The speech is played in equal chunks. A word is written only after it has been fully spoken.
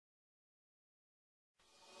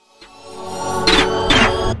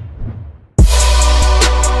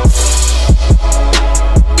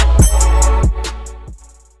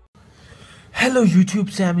Hello YouTube,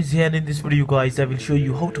 Sam is here, and in this video guys I will show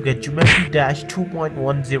you how to get Geometry Dash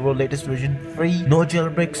 2.10 latest version free. No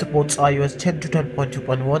jailbreak, supports iOS 10 to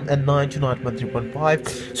 10.2.1 and 9 to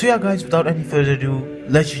 9.3.5. So yeah guys, without any further ado,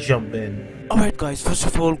 let's just jump in. Alright guys, first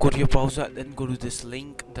of all go to your browser, then go to this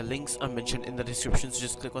link. The links are mentioned in the description, so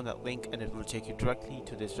just click on that link and it will take you directly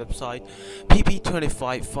to this website,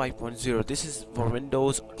 pp25 5.0. This is for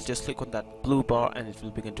Windows. Just click on that blue bar and it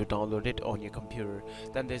will begin to download it on your computer.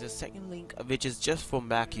 Then there's a second link which is just for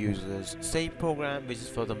Mac users, same program which is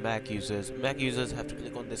for the Mac users. Mac users have to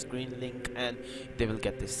click on this green link and they will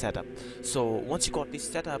get this setup. So once you got this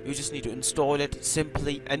setup, you just need to install it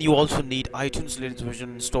simply, and you also need iTunes latest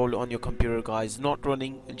version installed on your computer guys, not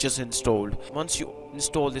running, just installed. Once you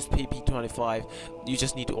install this pp25, you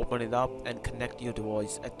just need to open it up and connect your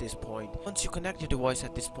device at this point. Once you connect your device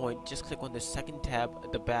at this point, just click on the second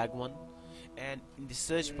tab, the bag one, and in the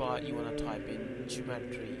search bar you want to type in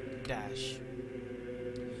Geometry Dash.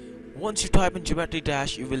 Once you type in Geometry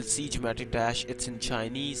Dash, you will see Geometry Dash. It's in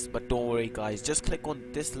Chinese, but don't worry guys, just click on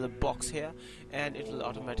this little box here and it will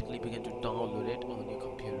automatically begin to download it on your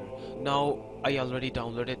computer. Now I already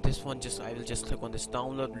downloaded this one, I will just click on this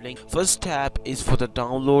download link. First tab is for the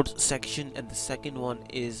download section and the second one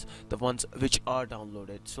is the ones which are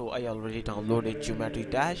downloaded. So I already downloaded Geometry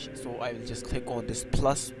Dash, so I will just click on this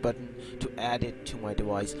plus button to add it to my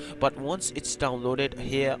device. But once it's downloaded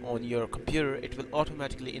here on your computer, it will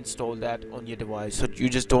automatically install that on your device, so you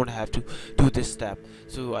just don't have to do this step.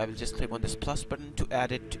 So I will just click on this plus button to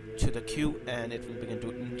add it to the queue and it will begin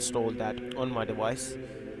to install that on my device.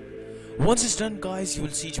 Once it's done guys, you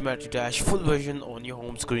will see Geometry Dash full version on your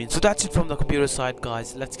home screen. So that's it from the computer side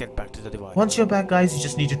guys. Let's get back to the device. Once you're back guys, you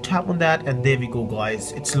just need to tap on that and there we go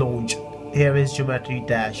guys, it's launched. Here is Geometry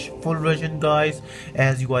Dash full version guys.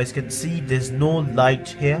 As you guys can see, there's no light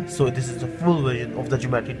here, so this is the full version of the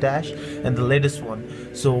Geometry Dash and the latest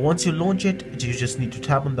one. So once you launch it, you just need to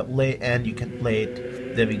tap on the play and you can play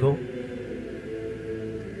it. There we go.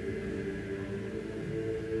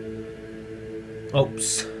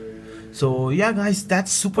 Oops. So yeah guys,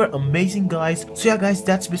 that's super amazing guys. So yeah guys,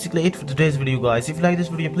 that's basically it for today's video guys. If you like this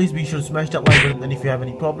video, please be sure to smash that like button, and if you have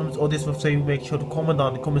any problems or this website, make sure to comment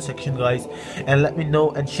down in the comment section guys and let me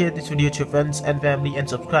know, and share this video to your friends and family and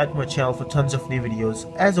subscribe to my channel for tons of new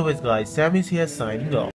videos. As always guys, Sam is here signing off.